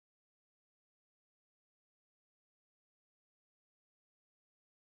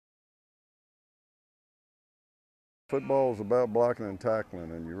Football is about blocking and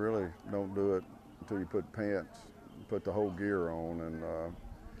tackling, and you really don't do it until you put pants, put the whole gear on. And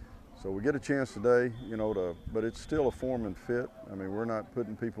so we get a chance today, but it's still a form and fit. I mean, we're not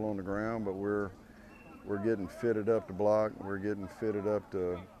putting people on the ground, but we're getting fitted up to block. We're getting fitted up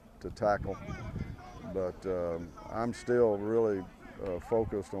to tackle. But I'm still really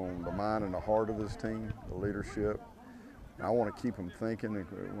focused on the mind and the heart of this team, the leadership. I want to keep them thinking.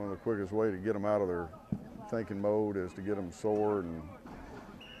 One of the quickest way to get them out of their thinking mode is to get them sore, and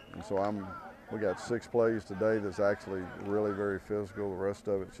so we got 6 plays today that's actually really very physical. The rest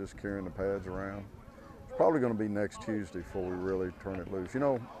of it's just carrying the pads around. It's probably going to be next Tuesday before we really turn it loose.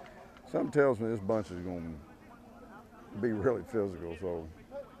 Something tells me this bunch is going to be really physical, so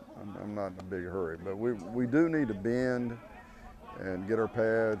I'm not in a big hurry. But we do need to bend and get our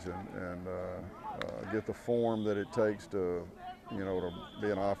pads and get the form that it takes to be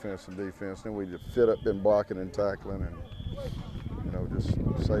an offense and defense. Then we just fit up in blocking and tackling, and just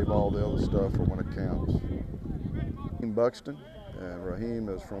save all the other stuff for when it counts. Buxton, and Raheem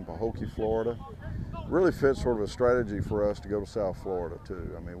is from Pahokee, Florida. Really fits sort of a strategy for us to go to South Florida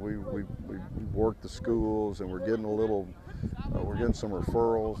too. I mean, we work the schools, and we're getting we're getting some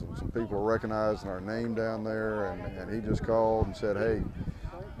referrals, and some people are recognizing our name down there, and he just called and said, hey,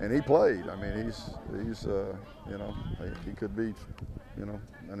 and he played. I mean, he's he could be,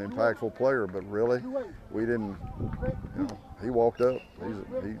 an impactful player, but really, we didn't, he walked up.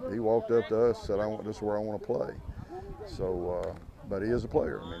 He walked up to us, said, this is where I want to play. So, but he is a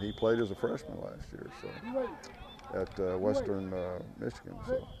player. I mean, he played as a freshman last year, so at Western Michigan.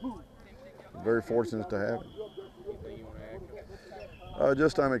 So, very fortunate to have him.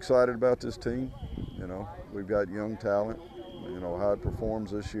 I'm excited about this team. We've got young talent. How it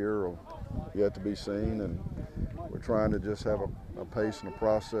performs this year will yet to be seen, and we're trying to just have a pace and a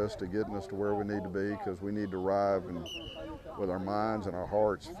process to getting us to where we need to be, because we need to arrive with our minds and our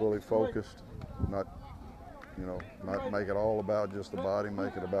hearts fully focused, not make it all about just the body,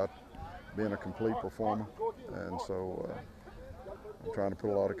 make it about being a complete performer. And so I'm trying to put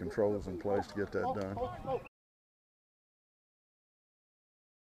a lot of controls in place to get that done.